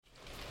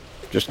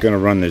Just going to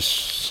run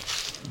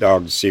this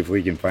dog to see if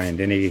we can find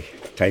any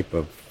type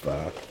of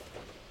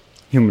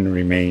human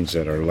remains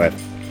that are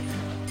left.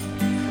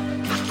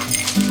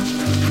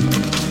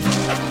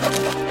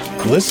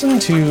 Listen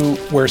to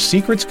Where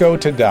Secrets Go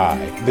to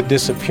Die, The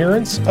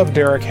Disappearance of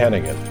Derek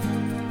Hennigan.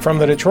 From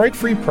the Detroit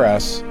Free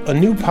Press, a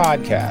new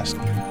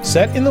podcast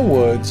set in the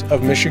woods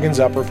of Michigan's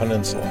Upper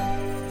Peninsula.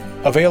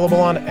 Available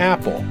on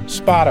Apple,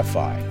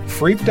 Spotify,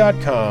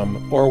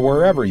 Freep.com, or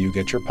wherever you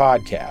get your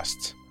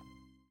podcasts.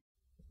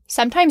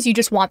 Sometimes you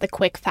just want the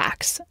quick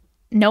facts.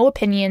 No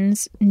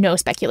opinions, no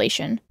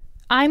speculation.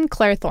 I'm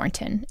Claire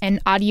Thornton, an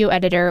audio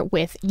editor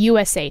with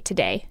USA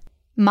Today.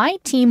 My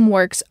team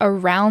works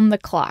around the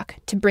clock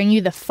to bring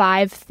you the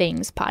 5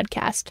 Things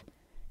podcast.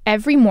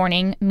 Every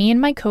morning, me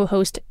and my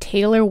co-host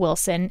Taylor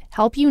Wilson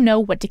help you know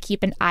what to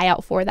keep an eye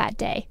out for that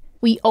day.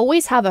 We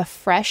always have a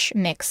fresh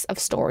mix of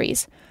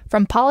stories,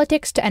 from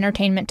politics to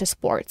entertainment to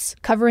sports,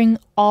 covering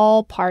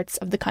all parts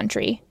of the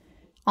country.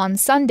 On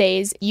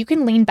Sundays, you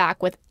can lean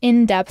back with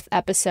in-depth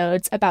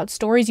episodes about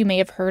stories you may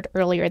have heard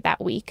earlier that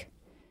week.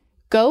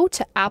 Go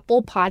to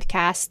Apple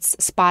Podcasts,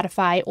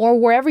 Spotify, or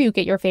wherever you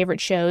get your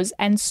favorite shows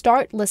and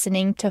start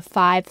listening to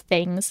 5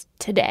 Things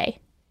today.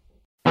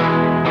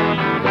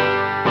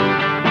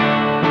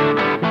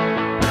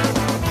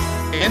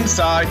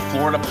 Inside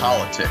Florida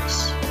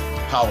Politics,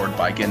 powered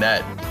by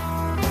Gannett.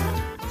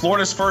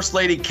 Florida's First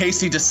Lady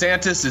Casey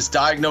DeSantis is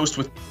diagnosed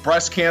with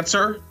breast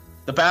cancer.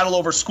 The battle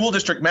over school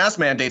district mask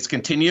mandates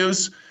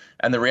continues,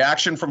 and the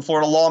reaction from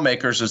Florida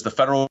lawmakers as the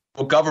federal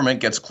government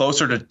gets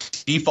closer to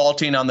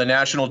defaulting on the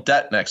national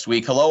debt next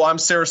week. Hello, I'm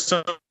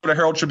Sarasota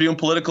Herald Tribune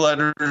political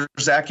editor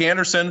Zac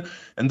Anderson,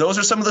 and those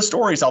are some of the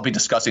stories I'll be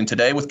discussing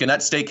today with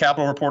Gannett State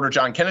Capitol reporter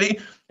John Kennedy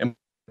and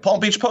Palm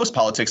Beach Post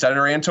politics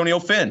editor Antonio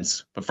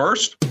Fins. But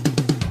first,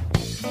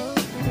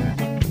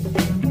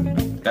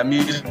 that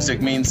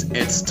music means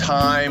it's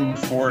time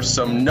for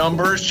some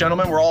numbers.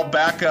 Gentlemen, we're all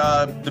back.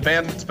 The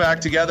band's back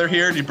together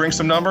here. Did you bring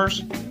some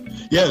numbers?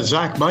 Yeah,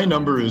 Zach, my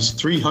number is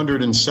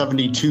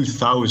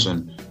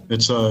 372,000.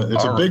 It's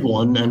a big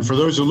one. And for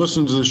those who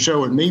listen to the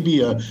show, it may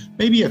be a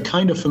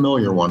kind of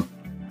familiar one.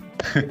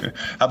 How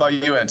about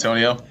you,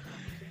 Antonio?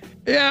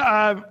 Yeah,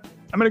 I'm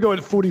going to go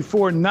at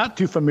 44. Not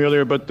too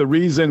familiar, but the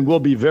reason will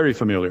be very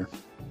familiar.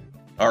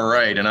 All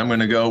right. And I'm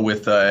going to go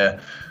with a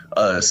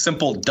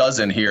simple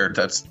dozen here.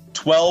 That's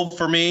 12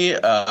 for me,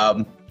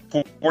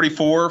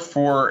 44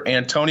 for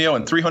Antonio,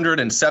 and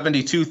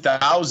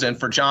 372,000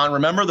 for John.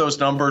 Remember those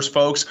numbers,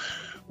 folks.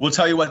 We'll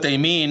tell you what they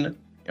mean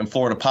in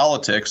Florida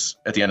politics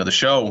at the end of the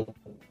show.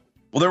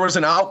 Well, there was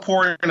an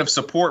outpouring of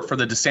support for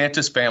the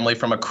DeSantis family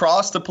from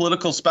across the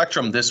political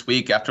spectrum this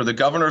week after the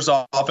governor's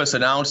office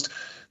announced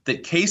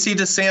that Casey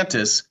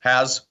DeSantis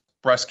has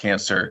breast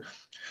cancer.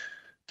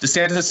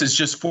 DeSantis is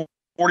just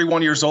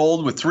 41 years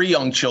old with 3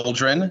 young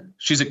children.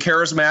 She's a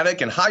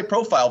charismatic and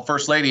high-profile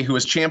first lady who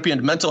has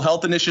championed mental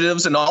health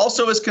initiatives and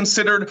also is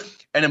considered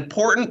an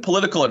important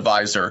political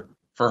advisor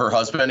for her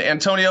husband.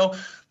 Antonio,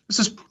 this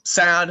is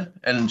sad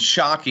and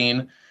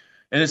shocking,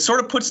 and it sort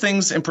of puts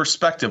things in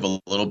perspective a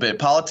little bit.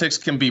 Politics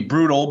can be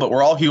brutal, but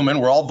we're all human,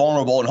 we're all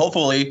vulnerable, and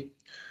hopefully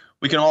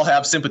we can all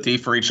have sympathy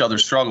for each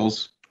other's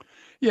struggles.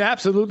 Yeah,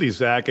 absolutely,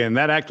 Zach. And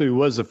that actually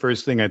was the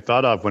first thing I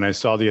thought of when I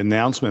saw the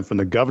announcement from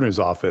the governor's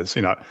office.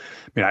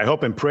 I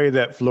hope and pray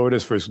that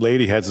Florida's first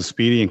lady has a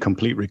speedy and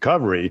complete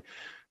recovery,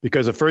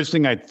 because the first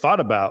thing I thought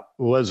about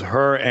was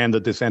her and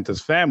the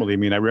DeSantis family.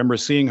 I remember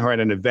seeing her at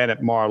an event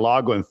at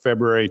Mar-a-Lago in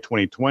February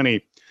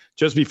 2020,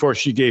 just before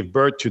she gave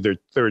birth to their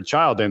 3rd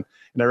child. And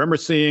I remember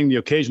seeing the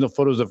occasional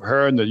photos of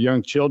her and the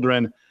young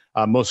children,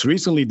 most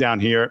recently down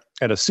here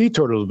at a sea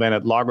turtle event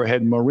at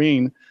Loggerhead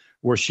Marine,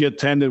 where she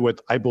attended with,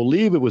 I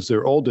believe it was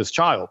their oldest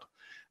child.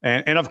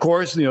 And of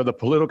course, the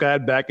political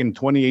ad back in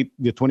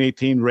the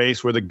 2018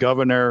 race where the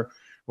governor,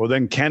 or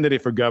then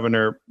candidate for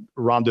governor,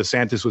 Ron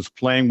DeSantis, was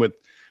playing with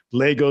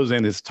Legos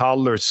and his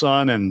toddler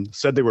son and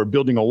said they were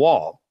building a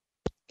wall.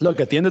 Look,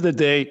 at the end of the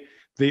day,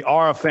 they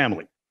are a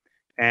family.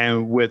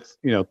 And with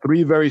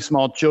 3 very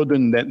small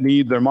children that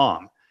need their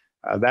mom,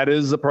 that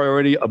is a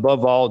priority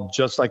above all,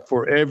 just like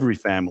for every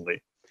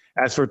family.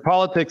 As for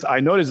politics,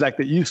 I noticed, Zach,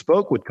 that you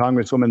spoke with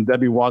Congresswoman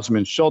Debbie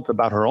Wasserman Schultz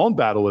about her own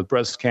battle with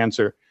breast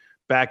cancer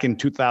back in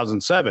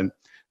 2007.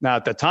 Now,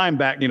 at the time,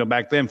 back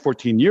then,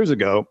 14 years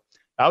ago,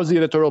 I was the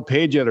editorial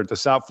page editor at the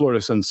South Florida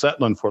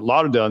Sun-Sentinel in Fort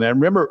Lauderdale. And I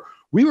remember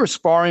we were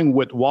sparring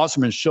with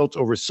Wasserman Schultz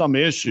over some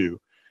issue.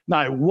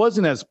 Now, it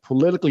wasn't as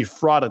politically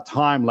fraught a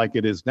time like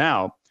it is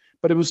now,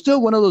 but it was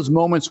still one of those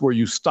moments where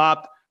you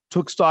stopped,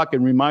 took stock,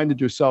 and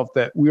reminded yourself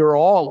that we are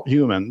all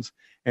humans.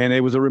 And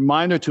it was a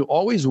reminder to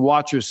always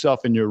watch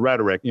yourself in your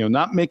rhetoric,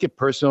 not make it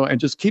personal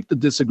and just keep the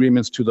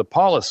disagreements to the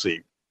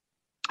policy.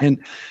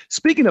 And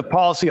speaking of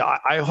policy,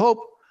 I hope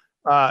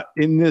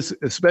in this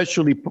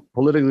especially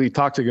politically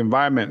toxic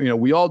environment,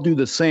 we all do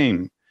the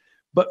same.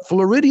 But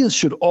Floridians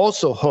should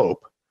also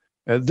hope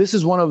this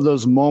is one of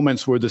those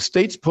moments where the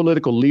state's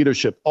political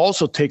leadership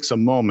also takes a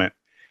moment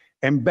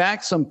and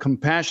backs some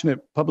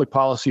compassionate public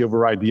policy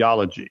over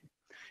ideology.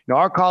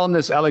 Our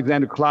columnist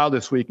Alexander Cloud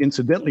this week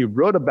incidentally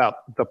wrote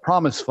about the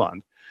Promise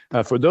Fund,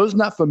 For those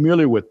not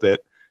familiar with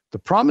it, the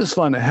Promise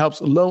Fund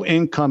helps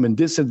low-income and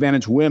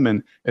disadvantaged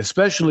women,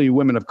 especially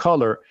women of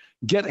color,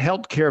 get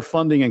health care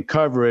funding and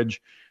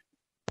coverage,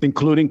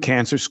 including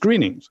cancer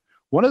screenings.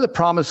 One of the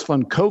Promise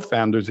Fund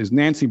co-founders is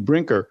Nancy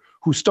Brinker,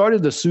 who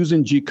started the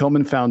Susan G.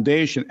 Komen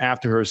Foundation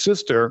after her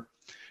sister,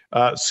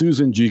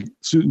 Susan G.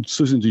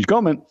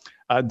 Komen,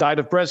 died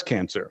of breast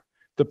cancer.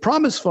 The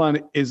Promise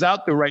Fund is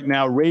out there right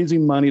now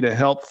raising money to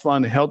help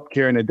fund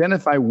healthcare and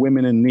identify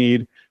women in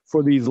need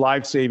for these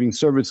life-saving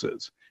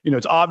services.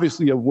 It's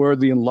obviously a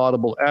worthy and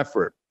laudable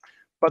effort.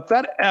 But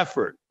that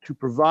effort to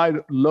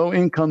provide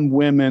low-income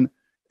women,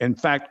 in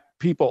fact,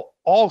 people,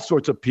 all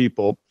sorts of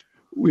people,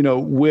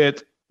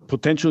 with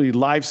potentially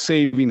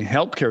life-saving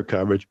healthcare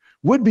coverage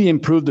would be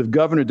improved if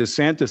Governor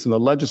DeSantis and the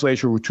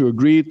legislature were to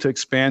agree to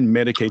expand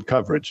Medicaid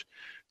coverage.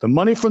 The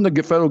money from the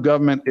federal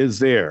government is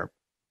there.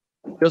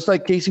 Just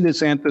like Casey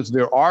DeSantis,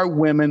 there are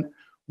women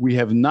we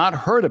have not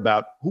heard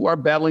about who are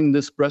battling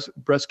this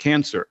breast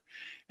cancer.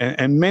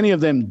 And many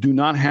of them do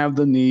not have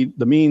the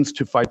means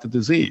to fight the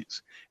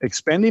disease.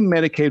 Expanding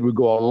Medicaid would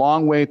go a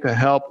long way to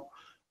help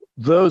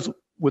those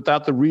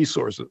without the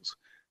resources.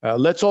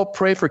 Let's all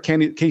pray for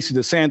Casey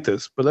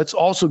DeSantis, but let's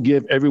also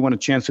give everyone a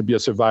chance to be a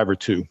survivor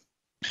too.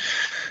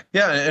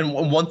 Yeah, and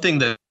one thing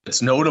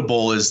that's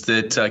notable is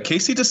that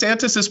Casey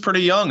DeSantis is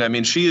pretty young. I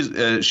mean, she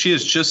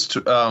is just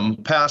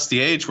past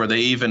the age where they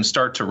even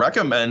start to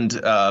recommend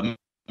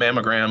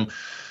mammogram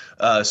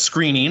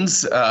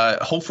screenings.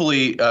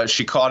 Hopefully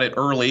she caught it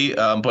early,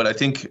 but I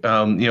think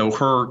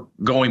her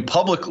going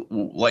public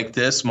like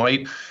this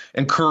might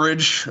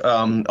encourage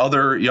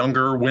other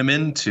younger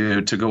women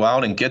to go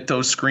out and get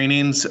those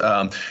screenings.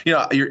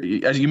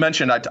 As you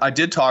mentioned, I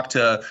did talk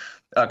to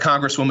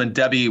Congresswoman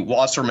Debbie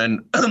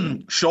Wasserman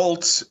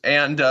Schultz,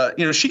 and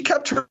she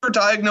kept her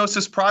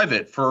diagnosis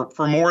private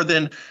for more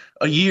than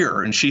a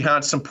year, and she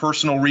had some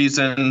personal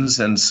reasons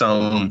and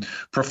some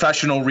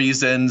professional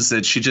reasons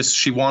that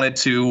she wanted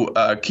to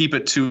keep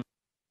it to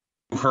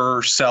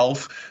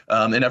herself.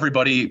 And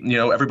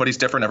everybody's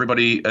different.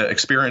 Everybody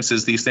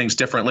experiences these things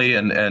differently,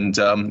 and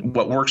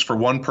what works for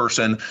one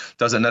person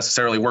doesn't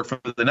necessarily work for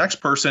the next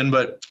person.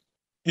 But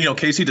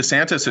Casey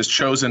DeSantis has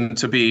chosen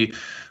to be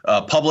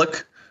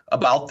public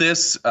about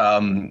this.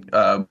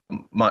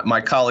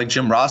 My colleague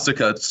Jim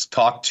Rostica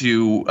talked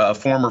to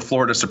former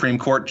Florida Supreme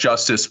Court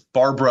Justice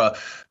Barbara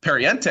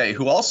Pariente,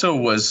 who also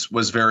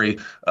was very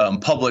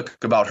public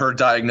about her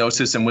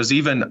diagnosis and was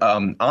even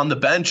on the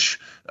bench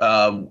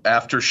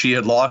after she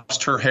had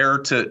lost her hair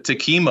to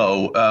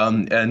chemo,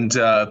 and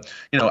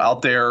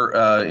out there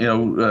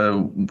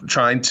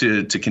trying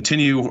to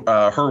continue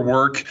her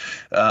work.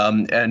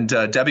 And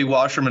Debbie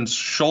Wasserman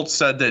Schultz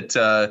said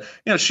that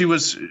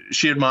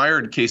she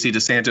admired Casey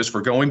DeSantis for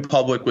going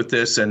public with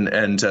this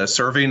and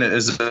serving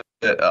as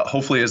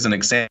hopefully as an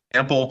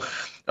example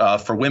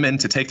for women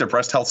to take their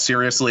breast health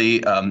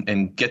seriously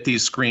and get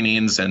these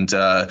screenings. And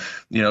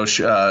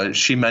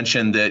she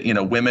mentioned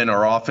that women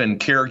are often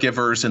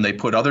caregivers and they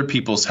put other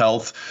people's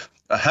health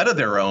ahead of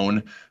their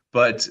own.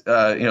 But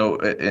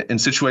in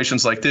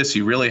situations like this,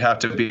 you really have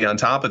to be on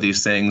top of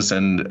these things.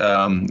 And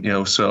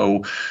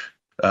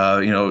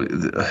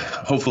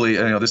hopefully,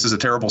 this is a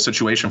terrible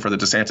situation for the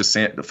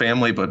DeSantis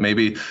family, but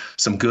maybe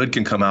some good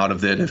can come out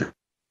of it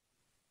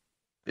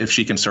if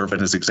she can serve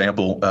it as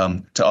example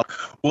to others.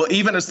 Well,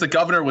 even as the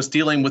governor was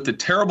dealing with the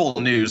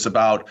terrible news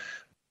about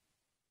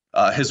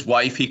his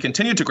wife, he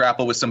continued to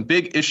grapple with some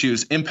big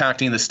issues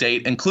impacting the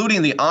state,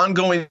 including the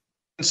ongoing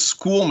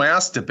school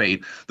mask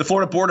debate. The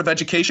Florida Board of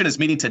Education is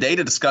meeting today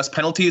to discuss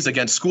penalties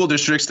against school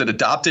districts that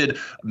adopted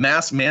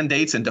mask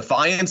mandates in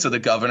defiance of the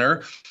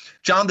governor.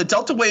 John, the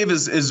Delta wave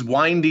is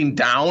winding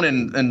down,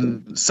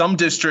 and some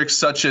districts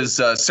such as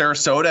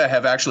Sarasota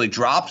have actually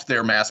dropped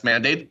their mask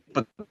mandate,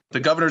 but the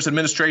governor's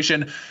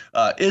administration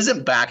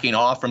isn't backing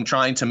off from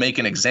trying to make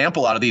an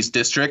example out of these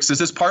districts. Is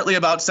this partly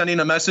about sending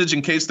a message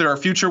in case there are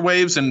future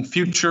waves and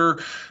future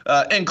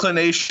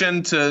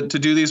inclination to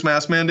do these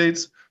mask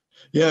mandates?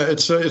 Yeah,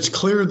 it's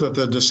clear that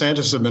the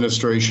DeSantis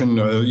administration,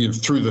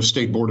 through the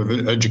State Board of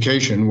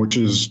Education, which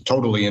is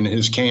totally in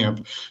his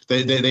camp,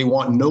 they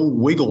want no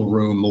wiggle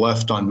room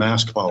left on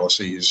mask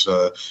policies.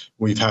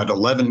 We've had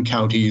 11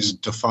 counties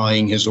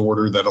defying his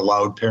order that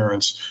allowed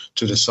parents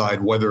to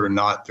decide whether or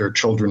not their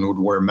children would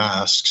wear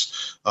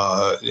masks.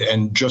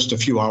 And just a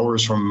few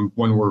hours from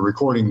when we're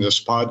recording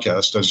this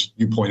podcast, as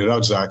you pointed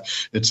out, Zach,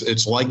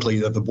 it's likely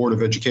that the Board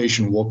of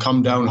Education will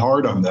come down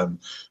hard on them.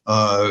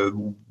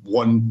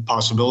 One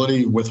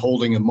possibility,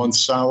 withholding a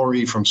month's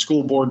salary from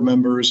school board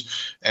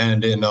members,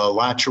 and in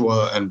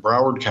Alachua and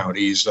Broward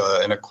counties,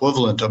 an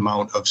equivalent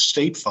amount of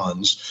state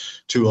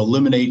funds to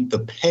eliminate the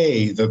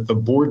pay that the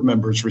board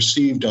members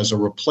received as a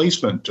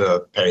replacement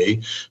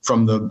pay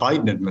from the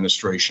Biden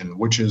administration,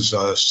 which is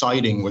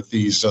siding with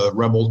these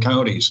rebel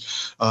counties.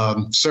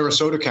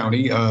 Sarasota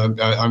County,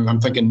 I'm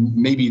thinking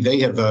maybe they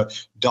have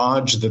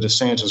dodged the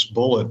DeSantis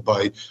bullet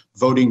by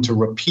voting to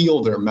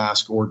repeal their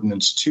mask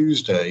ordinance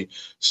Tuesday,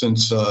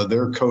 since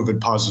their COVID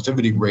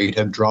positivity rate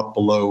had dropped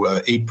below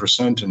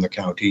 8% in the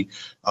county.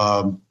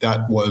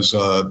 That was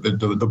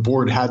the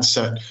board had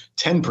set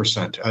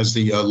 10% as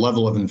the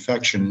level of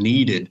infection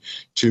needed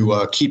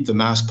to keep the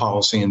mask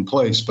policy in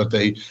place, but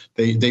they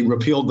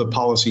repealed the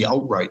policy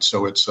outright,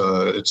 so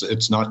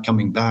it's not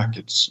coming back.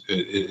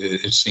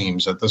 It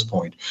seems at this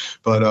point,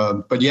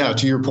 but yeah,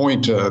 to your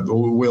point,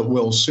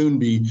 we'll soon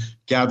be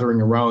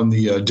gathering around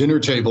the dinner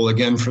table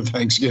again for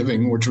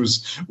Thanksgiving, which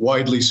was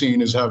widely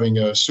seen as having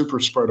a super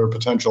spreader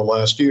potential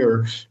last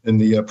year in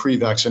the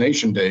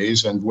pre-vaccination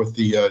days. And with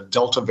the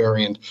Delta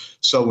variant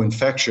so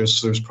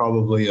infectious, there's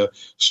probably a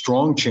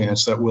strong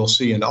chance that we'll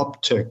see an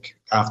uptick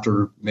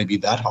after maybe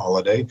that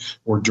holiday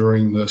or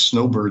during the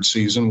snowbird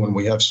season when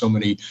we have so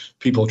many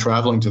people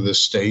traveling to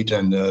this state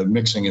and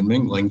mixing and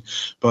mingling.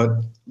 But,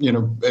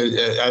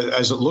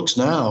 as it looks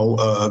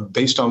now,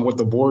 based on what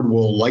the board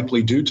will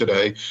likely do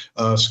today,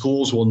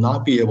 schools will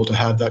not be able to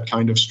have that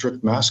kind of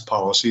strict mask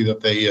policy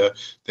that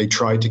they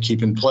tried to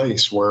keep in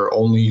place, where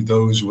only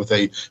those with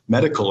a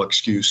medical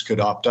excuse could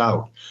opt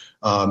out.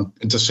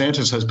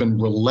 DeSantis has been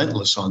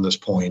relentless on this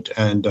point,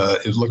 and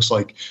it looks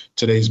like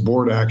today's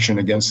board action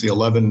against the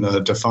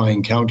 11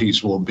 defying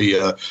counties will be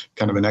a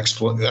kind of an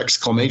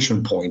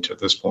exclamation point at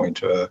this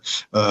point.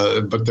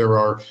 But there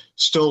are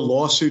still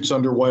lawsuits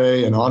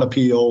underway and on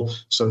appeal,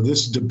 so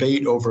this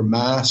debate over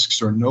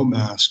masks or no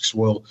masks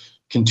will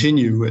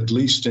continue, at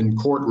least in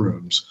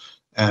courtrooms.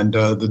 And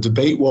the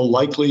debate will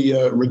likely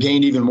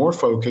regain even more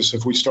focus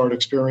if we start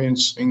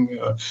experiencing,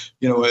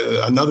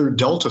 another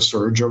Delta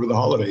surge over the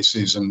holiday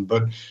season.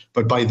 But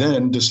by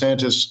then,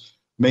 DeSantis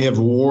may have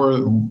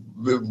won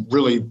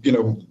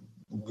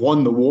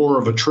the war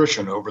of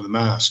attrition over the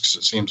masks.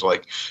 It seems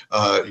like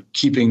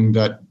keeping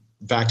that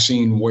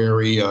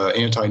vaccine-wary,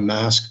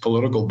 anti-mask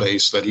political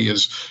base that he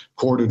has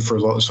courted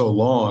for so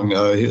long,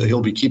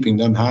 he'll be keeping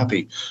them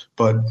happy.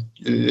 But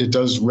it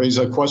does raise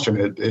that question.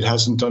 It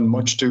hasn't done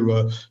much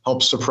to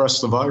help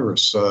suppress the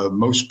virus.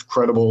 Most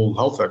credible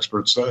health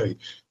experts say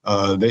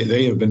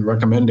they have been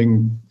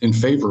recommending in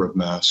favor of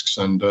masks,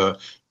 and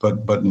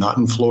but not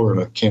in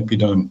Florida. Can't be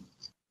done.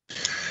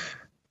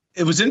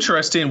 It was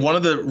interesting. One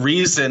of the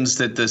reasons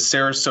that the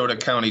Sarasota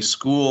County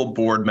School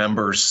Board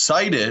members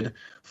cited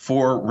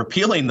for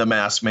repealing the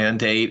mask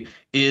mandate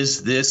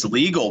is this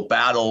legal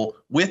battle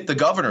with the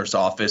governor's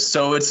office.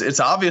 So it's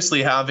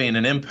obviously having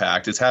an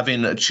impact. It's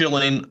having a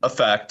chilling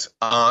effect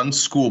on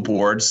school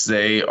boards.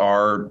 They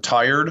are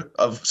tired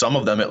of, some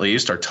of them at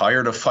least, are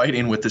tired of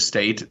fighting with the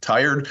state,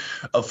 tired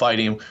of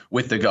fighting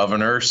with the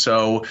governor.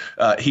 So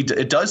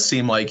it does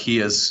seem like he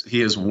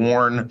has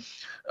worn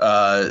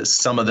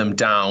some of them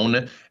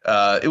down.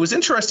 It was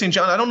interesting,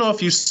 John. I don't know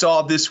if you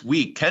saw this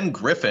week, Ken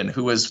Griffin,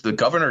 who is the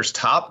governor's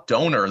top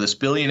donor, this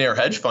billionaire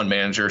hedge fund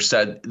manager,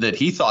 said that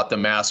he thought the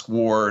mask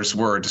wars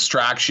were a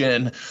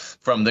distraction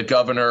from the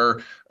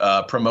governor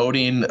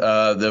promoting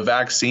the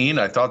vaccine.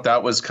 I thought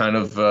that was kind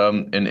of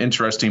an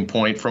interesting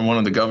point from one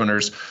of the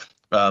governor's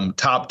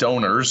top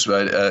donors,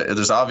 but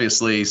there's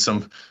obviously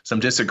some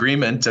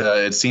disagreement.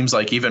 It seems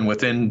like even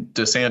within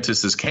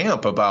DeSantis's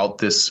camp about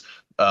this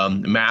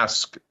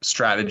mask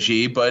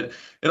strategy, but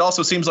it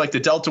also seems like the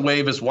Delta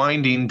wave is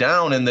winding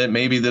down and that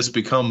maybe this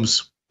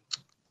becomes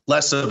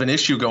less of an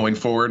issue going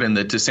forward, and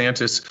that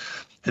DeSantis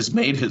has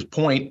made his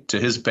point to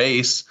his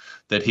base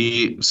that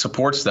he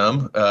supports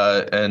them,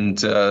 and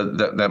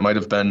that might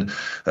have been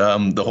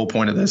the whole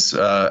point of this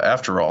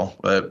after all.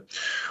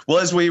 Well,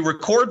 as we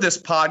record this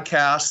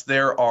podcast,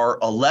 there are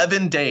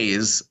 11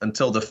 days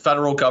until the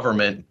federal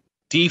government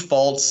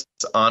defaults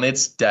on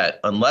its debt,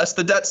 unless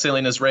the debt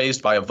ceiling is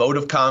raised by a vote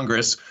of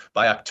Congress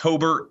by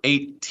October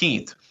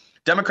 18th.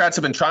 Democrats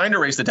have been trying to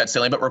raise the debt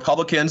ceiling, but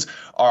Republicans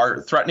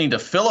are threatening to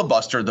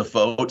filibuster the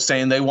vote,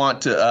 saying they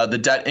want the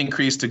debt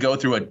increase to go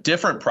through a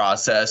different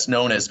process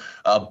known as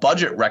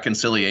budget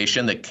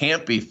reconciliation that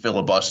can't be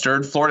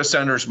filibustered. Florida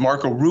Senators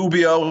Marco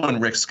Rubio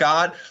and Rick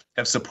Scott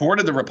have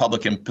supported the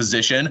Republican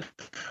position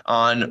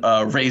on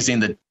raising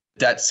the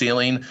debt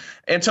ceiling.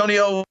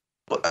 Antonio,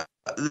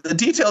 the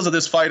details of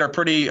this fight are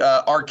pretty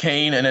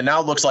arcane, and it now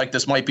looks like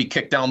this might be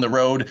kicked down the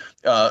road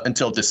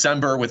until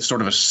December with sort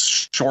of a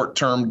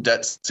short-term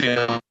debt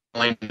ceiling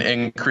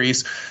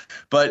increase.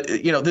 But,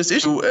 this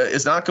issue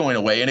is not going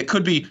away, and it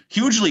could be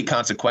hugely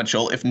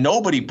consequential if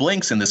nobody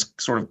blinks in this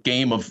sort of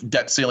game of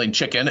debt ceiling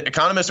chicken.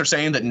 Economists are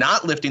saying that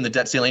not lifting the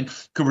debt ceiling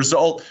could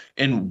result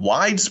in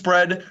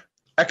widespread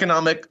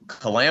economic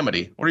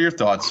calamity. What are your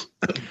thoughts?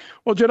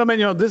 Well,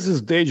 gentlemen, this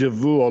is deja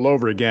vu all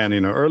over again.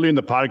 Earlier in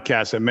the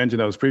podcast, I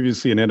mentioned I was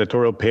previously an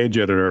editorial page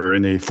editor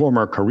in a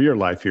former career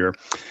life here.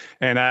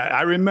 And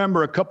I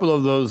remember a couple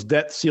of those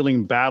debt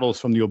ceiling battles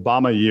from the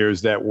Obama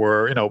years that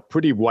were,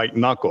 pretty white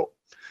knuckle.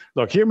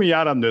 Look, hear me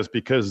out on this,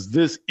 because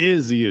this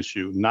is the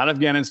issue. Not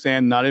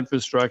Afghanistan, not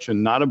infrastructure,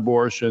 not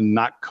abortion,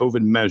 not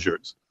COVID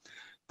measures.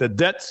 The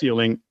debt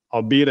ceiling,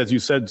 albeit, as you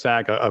said,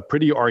 Zach, a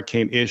pretty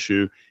arcane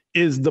issue,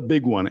 is the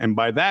big one. And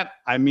by that,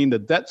 I mean the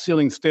debt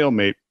ceiling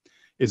stalemate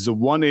is the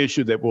one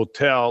issue that will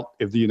tell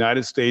if the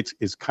United States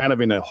is kind of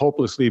in a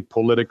hopelessly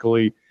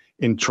politically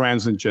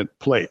intransigent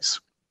place.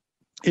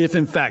 If,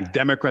 in fact,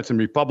 Democrats and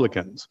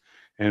Republicans,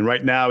 and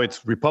right now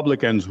it's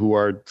Republicans who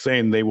are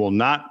saying they will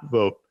not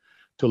vote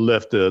to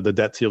lift the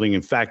debt ceiling.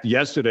 In fact,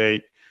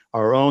 yesterday,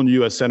 our own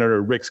U.S.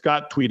 Senator Rick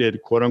Scott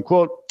tweeted, quote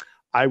unquote,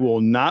 "I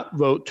will not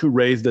vote to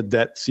raise the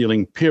debt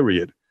ceiling,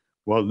 period."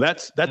 Well,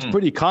 that's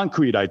pretty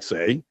concrete, I'd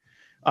say.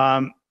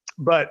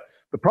 But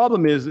the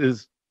problem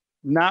is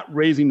not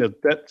raising the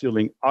debt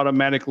ceiling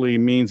automatically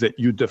means that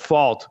you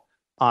default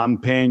on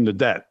paying the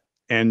debt.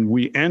 And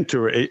we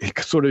enter a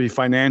sort of a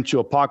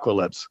financial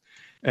apocalypse.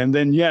 And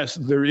then, yes,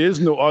 there is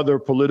no other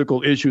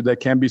political issue that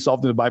can be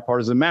solved in a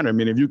bipartisan manner. I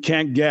mean, if you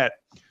can't get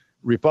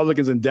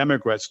Republicans and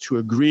Democrats to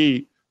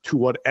agree to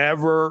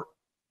whatever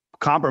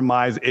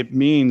compromise it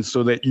means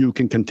so that you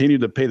can continue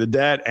to pay the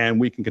debt and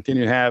we can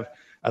continue to have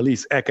at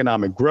least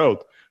economic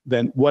growth,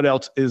 then what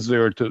else is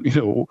there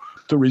to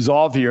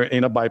resolve here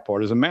in a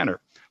bipartisan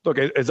manner? Look,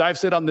 as I've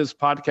said on this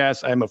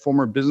podcast, I'm a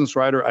former business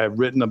writer. I have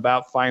written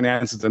about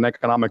finances and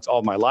economics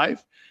all my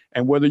life.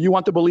 And whether you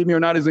want to believe me or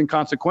not is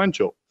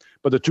inconsequential.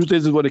 But the truth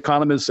is what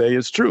economists say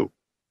is true.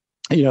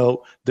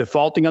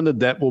 Defaulting on the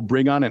debt will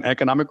bring on an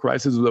economic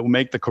crisis that will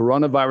make the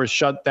coronavirus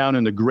shutdown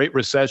and the Great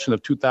Recession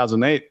of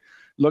 2008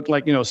 look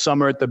like,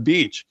 summer at the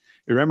beach.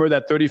 You remember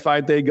that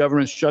 35-day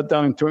government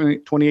shutdown in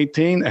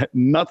 2018?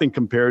 Nothing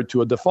compared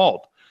to a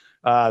default.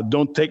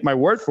 Don't take my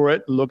word for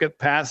it. Look at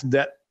past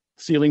debt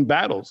ceiling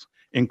battles,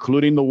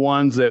 including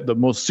the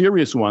most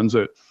serious ones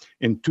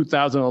in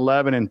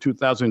 2011 and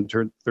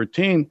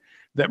 2013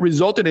 that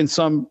resulted in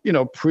some,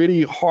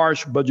 pretty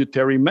harsh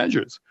budgetary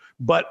measures.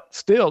 But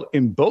still,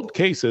 in both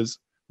cases,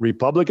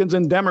 Republicans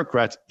and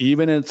Democrats,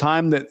 even in a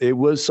time that it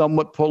was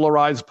somewhat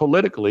polarized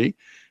politically,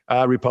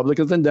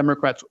 Republicans and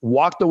Democrats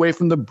walked away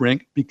from the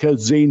brink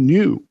because they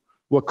knew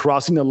what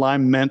crossing the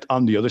line meant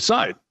on the other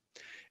side.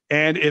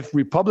 And if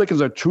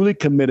Republicans are truly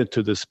committed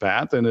to this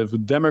path, and if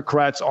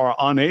Democrats are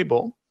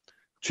unable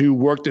to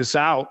work this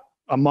out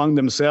among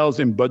themselves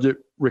in budget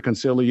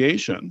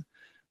reconciliation,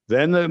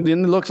 then it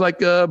looks like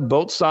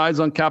both sides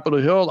on Capitol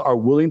Hill are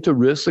willing to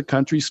risk the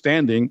country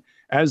standing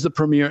as the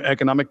premier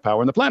economic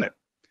power on the planet.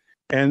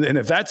 And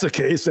if that's the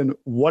case, then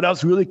what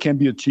else really can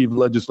be achieved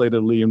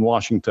legislatively in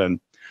Washington?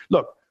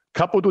 Look,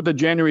 coupled with the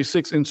January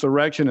 6th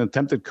insurrection and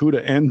attempted coup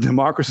to end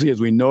democracy as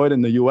we know it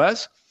in the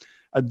U.S.,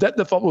 a debt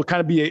default will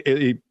kind of be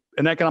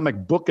an economic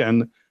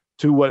bookend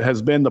to what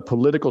has been the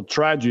political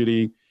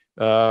tragedy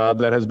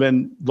that has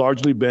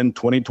largely been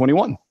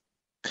 2021.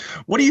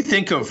 What do you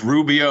think of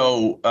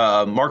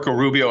Marco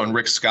Rubio and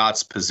Rick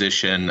Scott's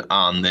position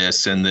on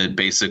this, and that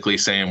basically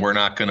saying we're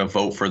not going to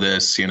vote for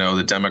this?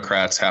 The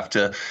Democrats have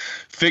to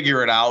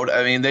figure it out.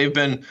 I mean, they've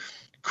been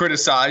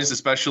criticized,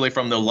 especially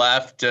from the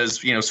left,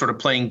 as sort of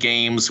playing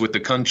games with the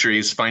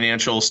country's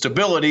financial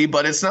stability.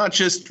 But it's not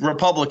just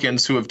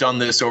Republicans who have done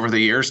this over the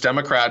years.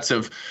 Democrats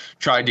have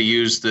tried to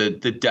use the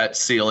debt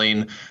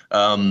ceiling,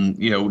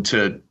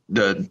 to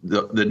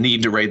the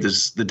need to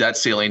raise the debt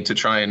ceiling to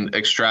try and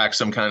extract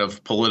some kind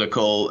of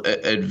political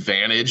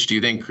advantage. Do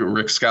you think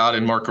Rick Scott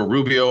and Marco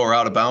Rubio are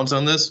out of bounds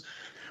on this?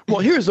 Well,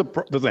 here's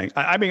the thing.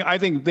 I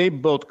think they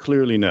both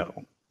clearly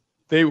know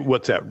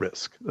what's at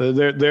risk.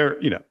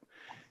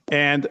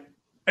 And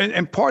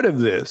part of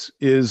this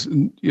is,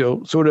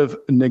 sort of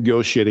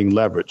negotiating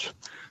leverage.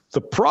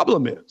 The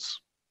problem is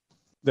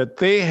that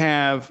they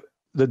have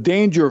the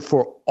danger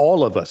for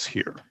all of us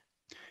here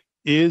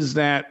is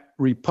that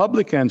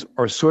Republicans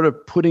are sort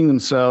of putting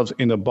themselves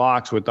in a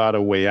box without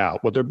a way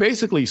out. What they're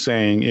basically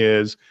saying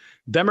is,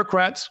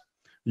 Democrats,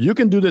 you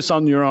can do this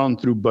on your own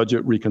through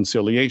budget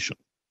reconciliation.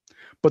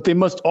 But they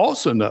must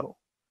also know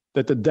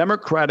that the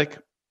Democratic,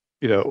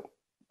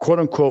 quote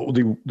unquote,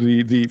 the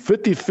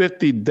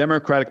 50-50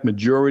 Democratic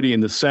majority in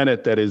the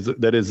Senate that is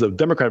a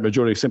Democratic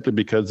majority simply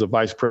because the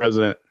Vice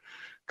President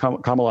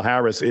Kamala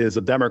Harris is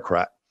a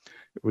Democrat,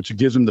 which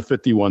gives them the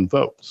 51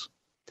 votes.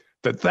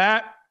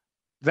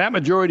 That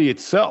majority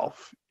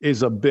itself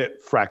is a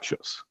bit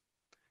fractious.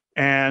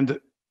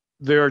 And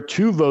there are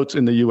two votes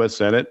in the U.S.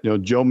 Senate,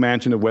 Joe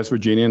Manchin of West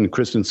Virginia and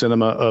Kristen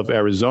Sinema of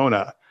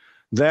Arizona,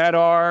 that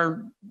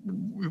are,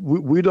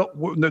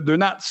 they're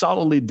not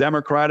solidly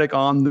Democratic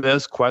on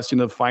this question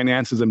of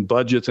finances and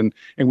budgets. And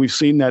we've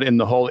seen that in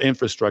the whole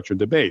infrastructure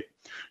debate.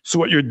 So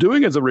what you're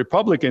doing as a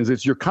Republicans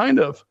is you're kind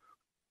of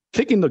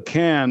kicking the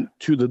can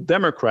to the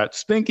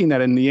Democrats, thinking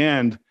that in the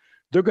end,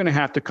 they're going to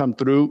have to come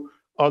through.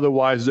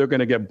 Otherwise, they're going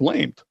to get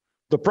blamed.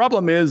 The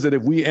problem is that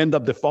if we end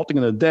up defaulting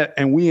on the debt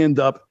and we end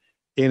up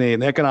in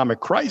an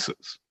economic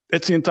crisis,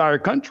 it's the entire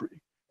country,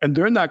 and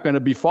they're not going to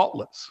be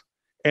faultless.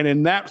 And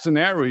in that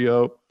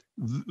scenario,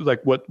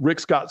 like what Rick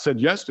Scott said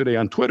yesterday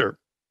on Twitter,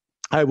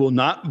 I will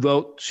not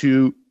vote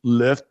to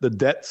lift the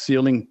debt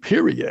ceiling,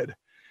 period.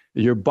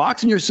 You're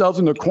boxing yourselves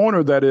in the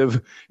corner that if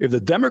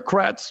the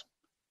Democrats,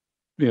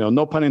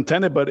 no pun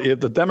intended, but if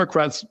the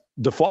Democrats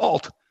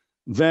default,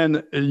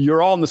 then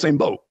you're all in the same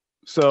boat.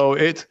 So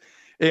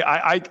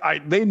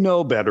they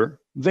know better.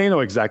 They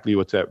know exactly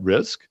what's at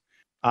risk.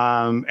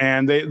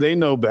 And they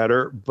know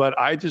better. But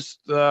I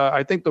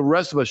think the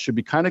rest of us should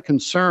be kind of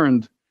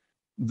concerned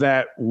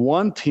that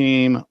one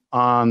team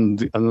on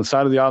the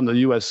side of the aisle in the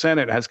U.S.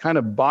 Senate has kind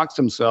of boxed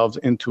themselves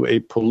into a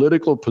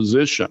political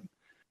position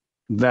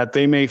that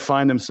they may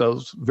find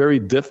themselves very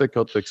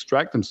difficult to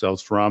extract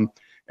themselves from,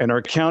 and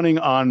are counting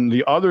on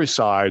the other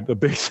side to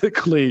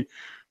basically,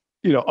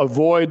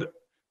 avoid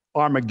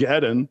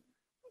Armageddon,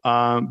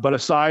 but a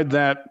side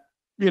that,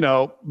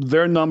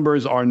 their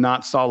numbers are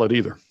not solid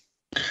either.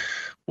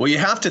 Well, you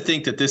have to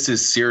think that this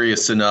is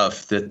serious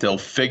enough that they'll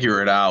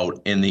figure it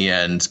out in the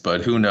end,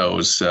 but who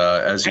knows?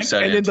 As you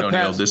said,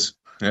 Antonio,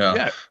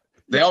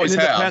 they always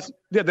have.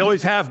 They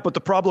always have. But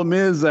the problem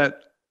is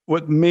that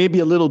what may be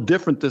a little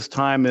different this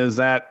time is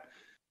that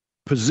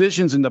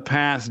positions in the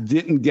past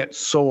didn't get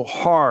so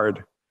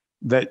hard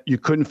that you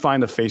couldn't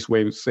find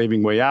a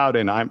saving way out.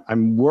 And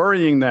I'm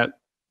worrying that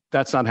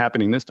that's not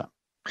happening this time.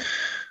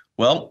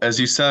 Well, as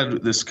you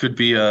said, this could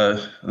be a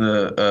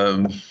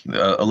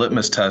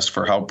litmus test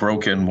for how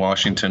broken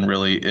Washington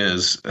really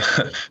is,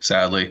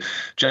 sadly.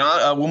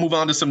 John, we'll move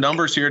on to some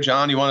numbers here.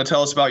 John, you want to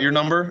tell us about your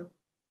number?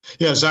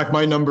 Yeah, Zach,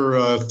 my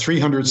number,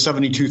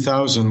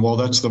 372,000. Well,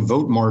 that's the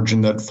vote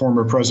margin that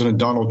former President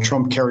Donald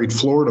Trump carried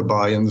Florida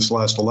by in this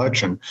last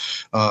election.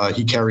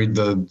 He carried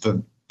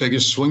the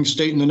biggest swing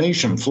state in the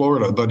nation,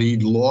 Florida, but he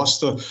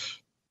lost the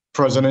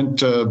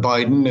President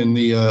Biden in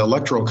the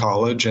Electoral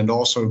College and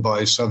also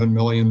by 7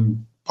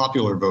 million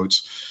popular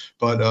votes.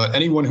 But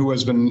anyone who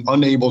has been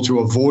unable to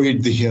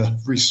avoid the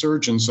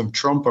resurgence of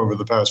Trump over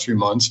the past few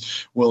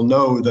months will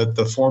know that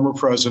the former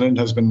president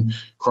has been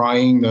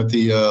crying that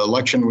the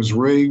election was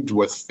rigged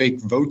with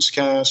fake votes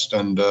cast.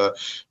 And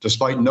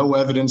despite no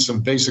evidence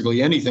of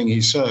basically anything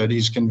he said,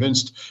 he's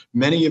convinced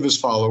many of his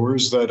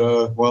followers that,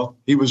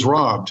 he was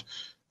robbed.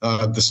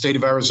 The state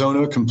of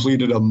Arizona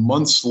completed a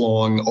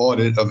months-long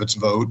audit of its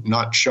vote,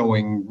 not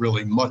showing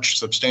really much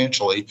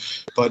substantially,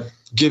 but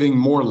giving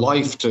more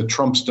life to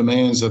Trump's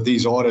demands that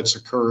these audits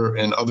occur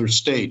in other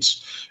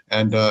states.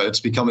 And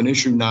it's become an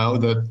issue now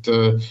that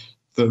the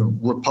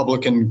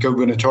Republican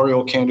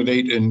gubernatorial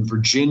candidate in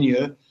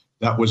Virginia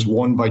that was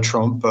won by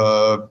Trump,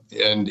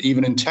 and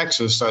even in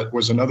Texas, that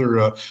was another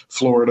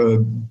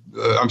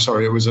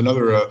it was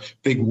another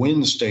big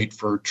win state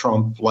for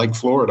Trump, like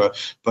Florida.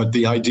 But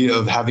the idea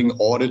of having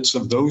audits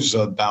of those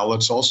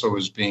ballots also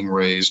is being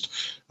raised.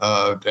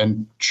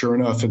 And sure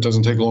enough, it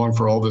doesn't take long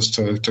for all this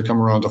to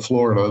come around to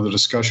Florida. The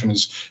discussion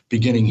is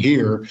beginning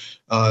here.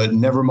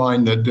 Never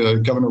mind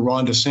that Governor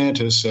Ron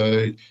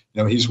DeSantis,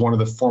 he's one of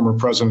the former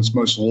president's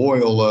most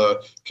loyal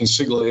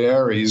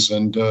consigliaries.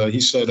 And he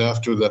said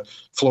after the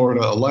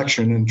Florida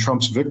election and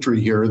Trump's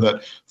victory here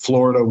that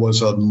Florida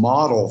was a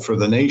model for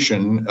the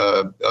nation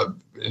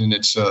in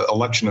its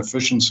election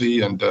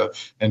efficiency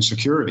and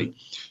security.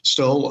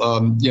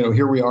 Still,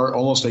 here we are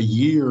almost a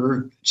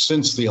year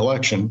since the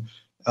election.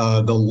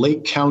 The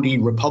Lake County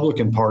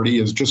Republican Party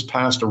has just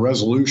passed a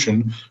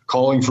resolution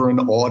calling for an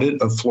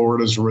audit of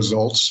Florida's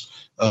results,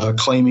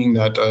 claiming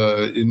that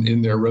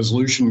in their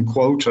resolution,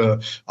 quote,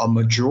 a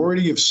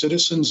majority of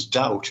citizens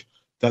doubt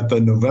that the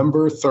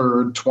November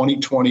 3rd,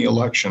 2020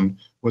 election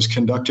was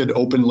conducted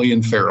openly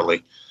and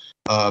fairly.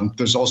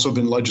 There's also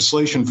been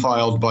legislation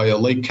filed by a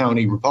Lake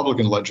County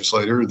Republican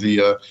legislator,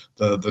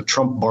 the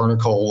Trump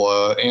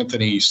barnacle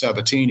Anthony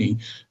Sabatini.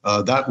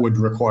 That would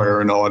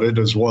require an audit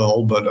as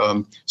well,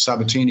 but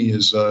Sabatini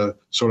is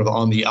sort of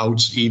on the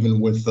outs, even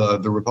with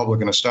the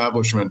Republican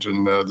establishment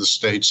in the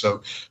state.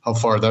 So how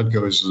far that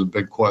goes is a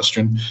big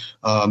question.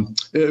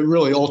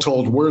 Really, all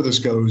told, where this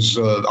goes,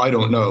 I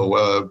don't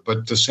know.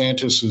 But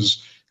DeSantis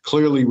is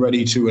clearly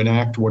ready to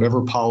enact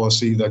whatever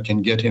policy that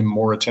can get him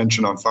more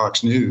attention on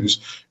Fox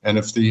News. And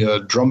if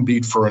the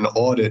drumbeat for an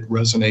audit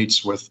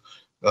resonates with,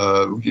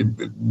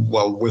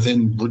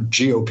 within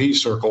GOP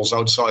circles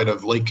outside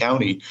of Lake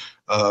County,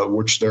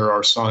 which there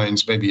are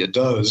signs maybe it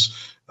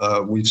does.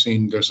 We've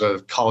seen there's a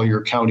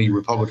Collier County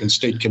Republican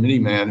State Committee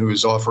man who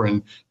is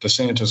offering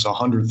DeSantis a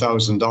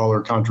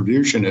 $100,000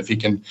 contribution if he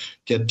can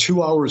get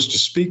 2 hours to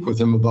speak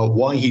with him about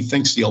why he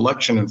thinks the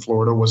election in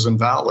Florida was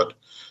invalid.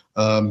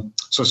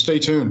 So stay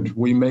tuned.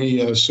 We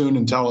may soon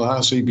in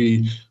Tallahassee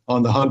be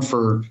on the hunt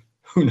for,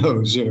 who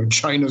knows,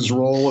 China's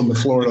role in the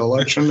Florida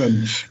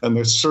election and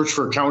the search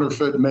for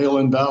counterfeit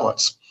mail-in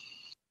ballots.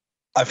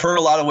 I've heard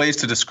a lot of ways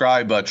to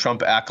describe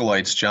Trump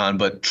acolytes, John,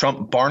 but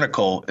Trump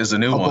barnacle is a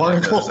new one.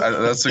 Barnacle.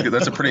 That's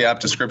a pretty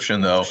apt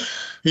description, though.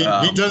 He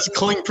does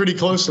cling pretty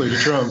closely to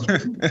Trump.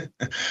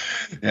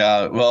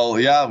 Yeah, well,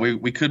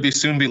 we could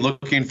soon be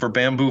looking for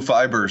bamboo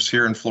fibers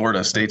here in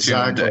Florida. Stay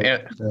tuned.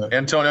 Exactly.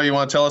 Antonio, you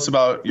want to tell us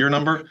about your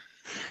number?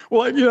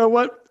 Well, you know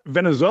what?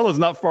 Venezuela is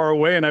not far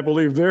away, and I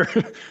believe their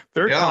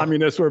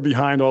communists were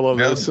behind all of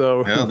this.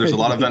 So there's a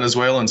lot of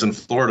Venezuelans in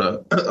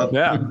Florida.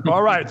 Yeah.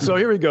 All right. So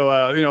here we go.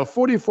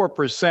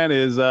 44%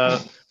 is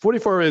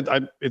 44.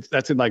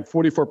 That's in like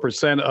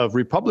 44% of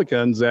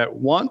Republicans that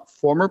want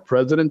former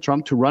President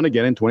Trump to run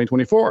again in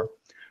 2024,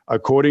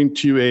 according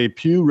to a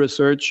Pew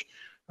Research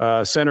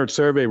centered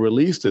survey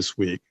released this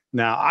week.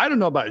 Now, I don't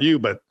know about you,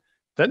 but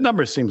that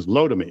number seems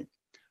low to me.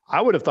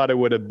 I would have thought it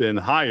would have been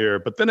higher.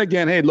 But then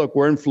again, hey, look,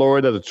 we're in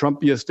Florida, the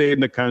Trumpiest state in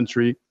the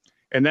country,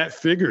 and that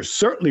figure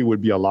certainly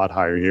would be a lot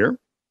higher here.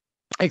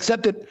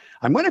 Except that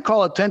I'm going to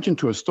call attention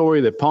to a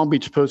story that Palm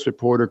Beach Post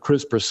reporter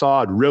Chris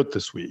Prasad wrote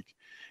this week.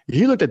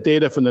 He looked at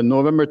data from the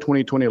November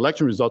 2020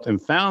 election results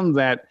and found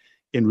that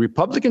in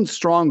Republican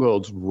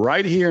strongholds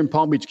right here in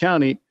Palm Beach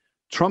County,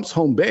 Trump's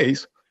home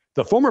base,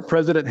 the former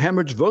president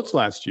hemorrhaged votes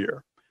last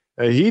year.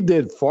 He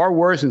did far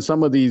worse in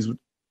some of these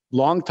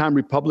longtime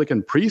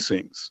Republican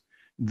precincts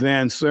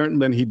than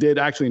he did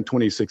actually in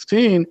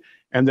 2016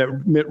 and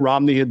that Mitt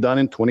Romney had done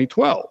in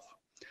 2012.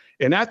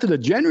 And after the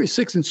January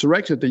 6th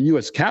insurrection at the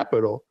U.S.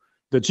 Capitol,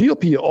 the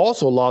GOP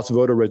also lost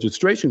voter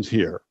registrations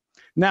here.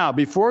 Now,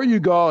 before you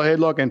go, hey,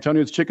 look,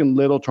 Antonio's Chicken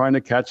Little trying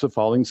to catch the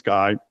falling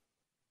sky,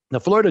 the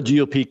Florida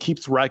GOP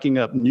keeps racking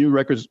up new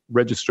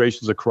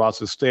registrations across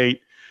the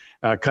state,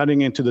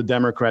 cutting into the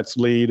Democrats'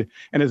 lead.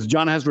 And as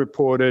John has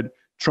reported,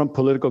 Trump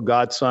political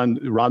godson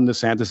Ron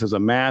DeSantis has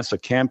amassed a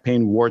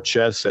campaign war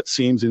chest that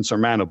seems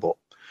insurmountable.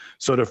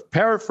 So to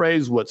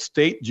paraphrase what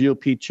state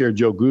GOP chair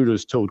Joe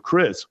Gruters told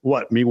Chris,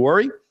 what, me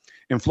worry?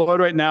 In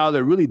Florida right now,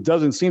 there really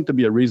doesn't seem to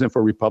be a reason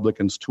for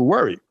Republicans to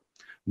worry.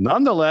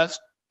 Nonetheless,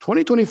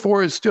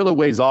 2024 is still a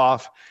ways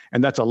off,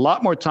 and that's a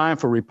lot more time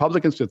for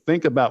Republicans to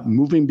think about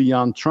moving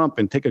beyond Trump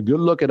and take a good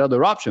look at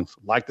other options,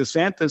 like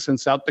DeSantis and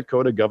South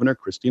Dakota Governor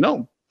Kristi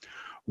Noem.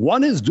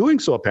 One is doing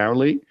so,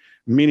 apparently,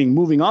 meaning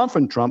moving on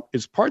from Trump,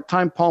 is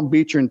part-time Palm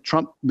Beacher and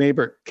Trump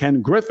neighbor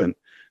Ken Griffin,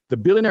 the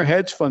billionaire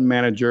hedge fund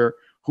manager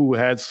who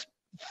has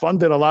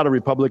funded a lot of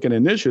Republican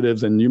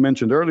initiatives, and you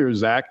mentioned earlier,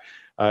 Zach,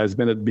 has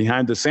been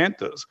behind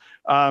DeSantis.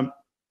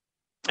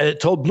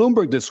 It told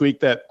Bloomberg this week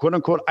that, quote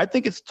unquote, I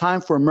think it's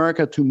time for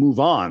America to move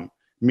on,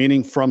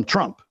 meaning from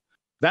Trump.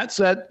 That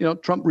said,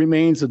 Trump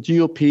remains the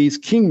GOP's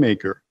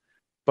kingmaker,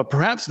 but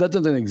perhaps that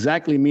doesn't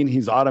exactly mean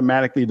he's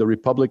automatically the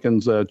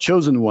Republicans'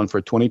 chosen one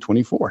for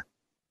 2024.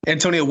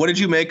 Antonio, what did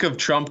you make of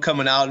Trump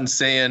coming out and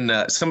saying,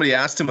 somebody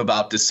asked him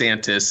about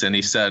DeSantis and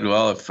he said,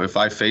 well, if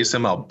I face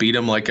him, I'll beat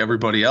him like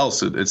everybody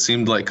else. It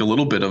seemed like a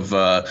little bit of,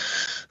 that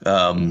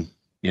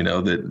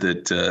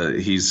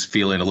he's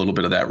feeling a little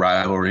bit of that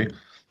rivalry.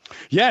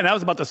 Yeah, and that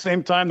was about the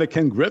same time that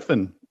Ken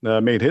Griffin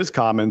made his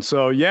comments.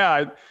 So,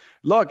 yeah,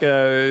 look,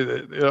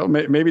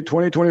 maybe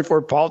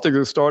 2024 politics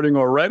is starting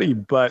already.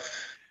 But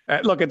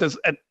look,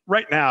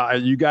 right now,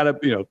 you got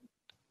to,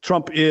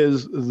 Trump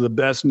is the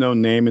best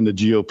known name in the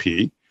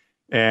GOP.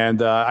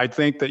 And I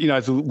think that,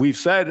 as we've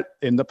said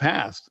in the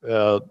past,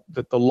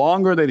 that the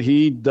longer that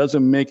he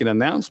doesn't make an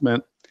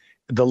announcement,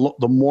 the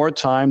more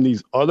time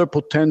these other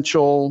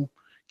potential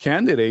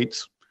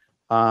candidates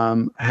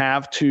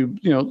have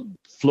to,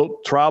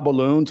 float trial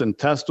balloons and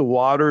test the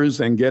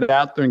waters and get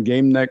out there and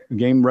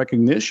game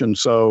recognition.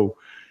 So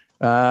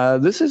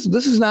this is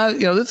not,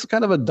 this is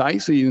kind of a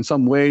dicey in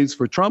some ways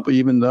for Trump,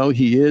 even though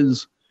he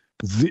is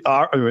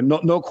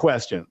no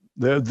question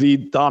the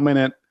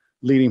dominant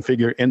leading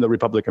figure in the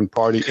Republican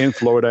Party in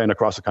Florida and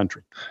across the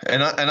country.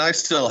 And I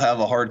still have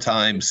a hard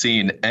time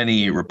seeing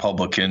any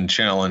Republican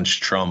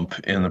challenge Trump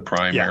in the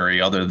primary,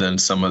 other than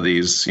some of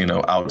these,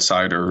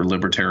 outsider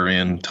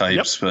libertarian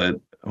types. Yep.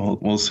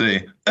 But we'll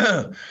see.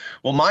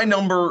 Well, my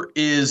number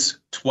is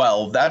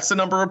 12. That's the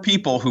number of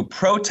people who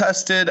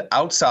protested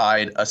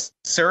outside a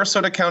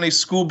Sarasota County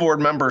school board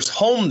member's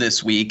home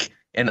this week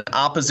in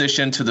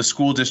opposition to the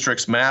school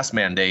district's mask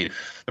mandate.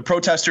 The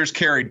protesters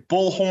carried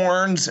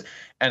bullhorns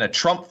and a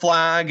Trump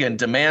flag and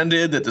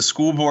demanded that the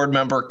school board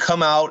member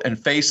come out and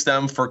face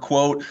them for,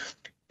 quote,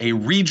 a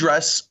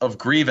redress of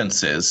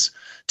grievances.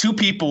 Two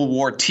people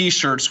wore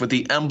T-shirts with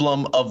the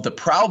emblem of the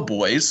Proud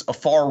Boys, a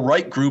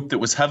far-right group that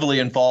was heavily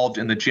involved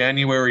in the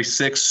January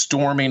 6th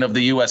storming of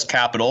the U.S.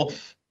 Capitol.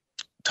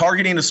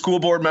 Targeting a school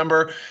board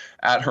member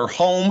at her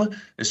home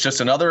is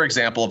just another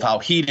example of how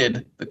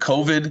heated the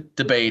COVID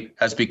debate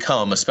has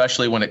become,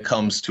 especially when it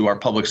comes to our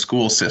public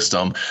school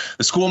system.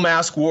 The school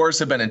mask wars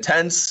have been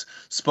intense,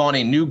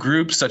 spawning new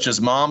groups such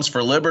as Moms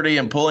for Liberty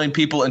and pulling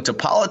people into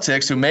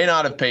politics who may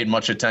not have paid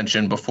much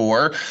attention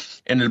before.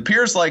 And it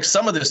appears like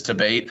some of this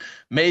debate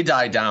may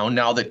die down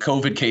now that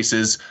COVID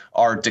cases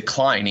are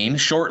declining.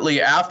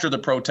 Shortly after the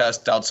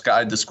protest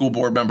outside the school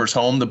board member's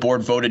home, the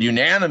board voted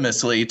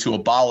unanimously to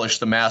abolish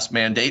the mask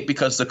mandate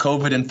because the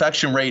COVID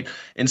infection rate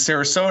in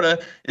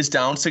Sarasota is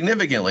down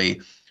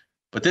significantly.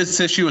 But this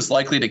issue is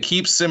likely to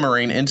keep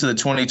simmering into the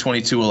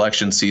 2022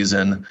 election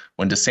season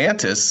when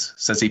DeSantis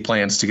says he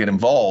plans to get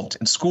involved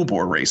in school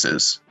board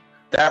races.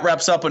 That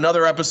wraps up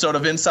another episode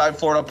of Inside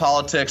Florida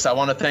Politics. I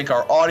want to thank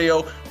our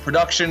audio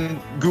production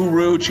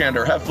guru,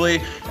 Chandler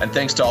Heffley, and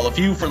thanks to all of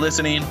you for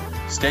listening.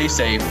 Stay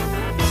safe.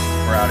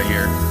 We're out of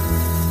here.